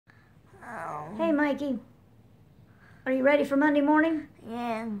Hey, Mikey. Are you ready for Monday morning?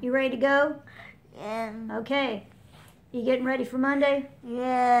 Yeah. You ready to go? Yeah. Okay. You getting ready for Monday?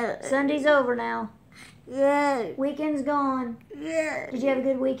 Yeah. Sunday's over now. Yeah. Weekend's gone. Yeah. Did you have a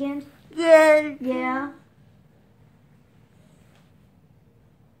good weekend? Yeah. Yeah.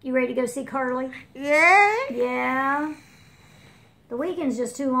 You ready to go see Carly? Yeah. Yeah. The weekend's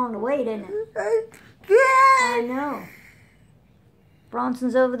just too long to wait, isn't it? Yeah. I know.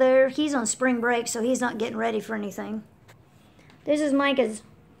 Bronson's over there. He's on spring break, so he's not getting ready for anything. This is Micah's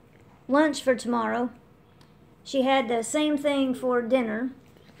lunch for tomorrow. She had the same thing for dinner.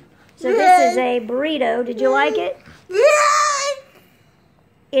 So this is a burrito. Did you like it? Yeah.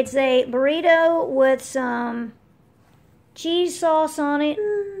 It's a burrito with some cheese sauce on it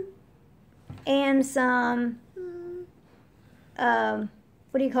and some, what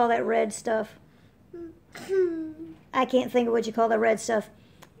do you call that red stuff? I can't think of what you call the red stuff.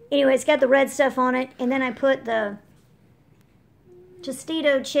 Anyway, it's got the red stuff on it, and then I put the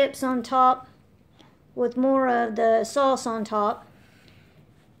Tostito chips on top with more of the sauce on top.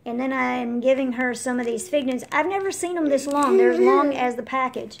 And then I'm giving her some of these fig Newtons. I've never seen them this long. They're as long as the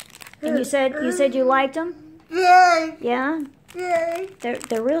package. And you said you liked them? Yeah. Yeah? Yeah.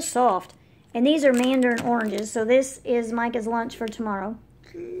 They're real soft. And these are mandarin oranges. So this is Micah's lunch for tomorrow.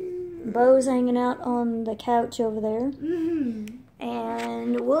 Bo's hanging out on the couch over there.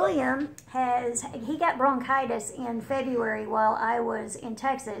 And William he got bronchitis in February while I was in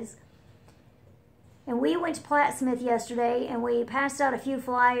Texas. And we went to Plattsmouth yesterday and we passed out a few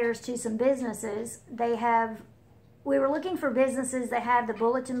flyers to some businesses. We were looking for businesses that have the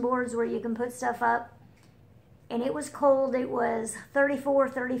bulletin boards where you can put stuff up. And it was cold. It was 34,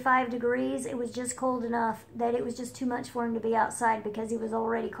 35 degrees. It was just cold enough that it was just too much for him to be outside because he was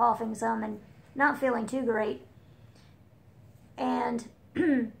already coughing some and not feeling too great. And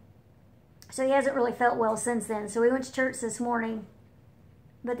so he hasn't really felt well since then. So we went to church this morning,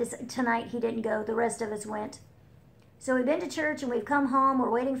 but tonight he didn't go. The rest of us went. So we've been to church and we've come home. We're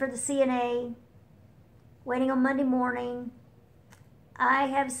waiting for the CNA, waiting on Monday morning. I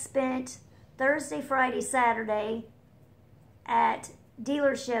have spent Thursday, Friday, Saturday at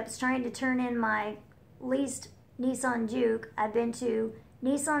dealerships trying to turn in my leased Nissan Juke. I've been to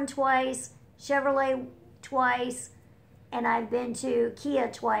Nissan twice, Chevrolet twice, and I've been to Kia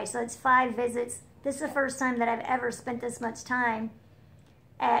twice. So it's 5 visits. This is the first time that I've ever spent this much time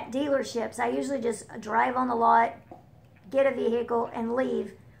at dealerships. I usually just drive on the lot, get a vehicle, and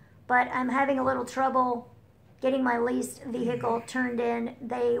leave. But I'm having a little trouble getting my leased vehicle turned in.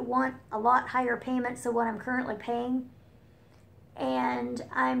 They want a lot higher payments than what I'm currently paying. And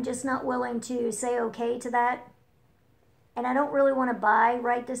I'm just not willing to say okay to that. And I don't really want to buy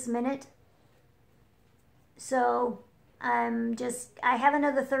right this minute. So I have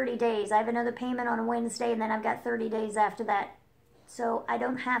another 30 days. I have another payment on a Wednesday, and then I've got 30 days after that. So I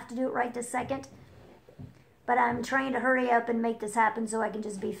don't have to do it right this second. But I'm trying to hurry up and make this happen so I can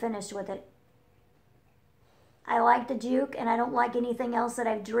just be finished with it. I like the Juke, and I don't like anything else that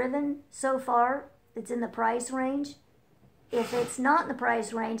I've driven so far that's in the price range. If it's not in the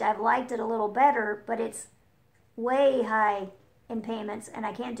price range, I've liked it a little better, but it's way high in payments, and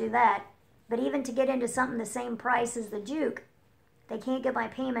I can't do that. But even to get into something the same price as the Juke, they can't get my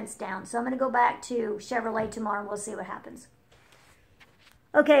payments down. So I'm going to go back to Chevrolet tomorrow, and we'll see what happens.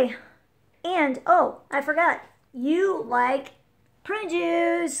 Okay, and, oh, I forgot. You like prune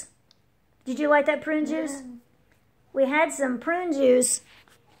juice. Did you like that prune juice? We had some prune juice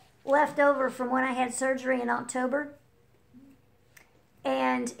left over from when I had surgery in October.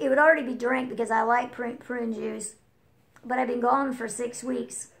 And it would already be drank because I like prune juice. But I've been gone for 6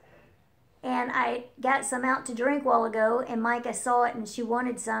 weeks. And I got some out to drink a while ago, and Micah saw it and she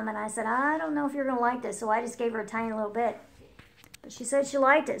wanted some. And I said, I don't know if you're going to like this. So I just gave her a tiny little bit. But she said she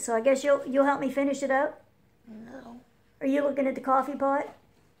liked it. So I guess you'll help me finish it up? No. Are you looking at the coffee pot?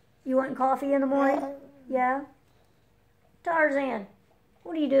 You want coffee in the morning? Yeah? Tarzan,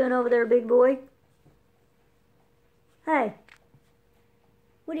 what are you doing over there, big boy? Hey,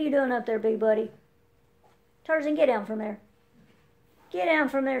 what are you doing up there, big buddy? Tarzan, get down from there. Get down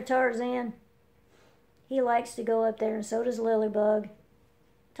from there, Tarzan. He likes to go up there, and so does Lilybug.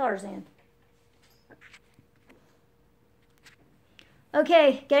 Tarzan.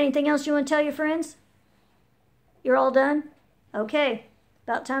 Okay, got anything else you want to tell your friends? You're all done? Okay,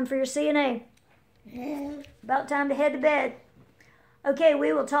 about time for your CNA. About time to head to bed. Okay,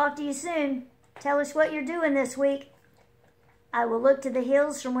 we will talk to you soon. Tell us what you're doing this week. I will look to the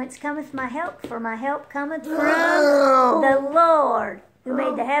hills from whence cometh my help, for my help cometh from the Lord, who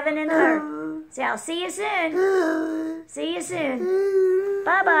made the heaven and the earth. So I'll see you soon. See you soon.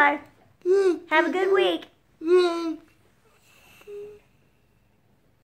 Bye-bye. Have Have a good week.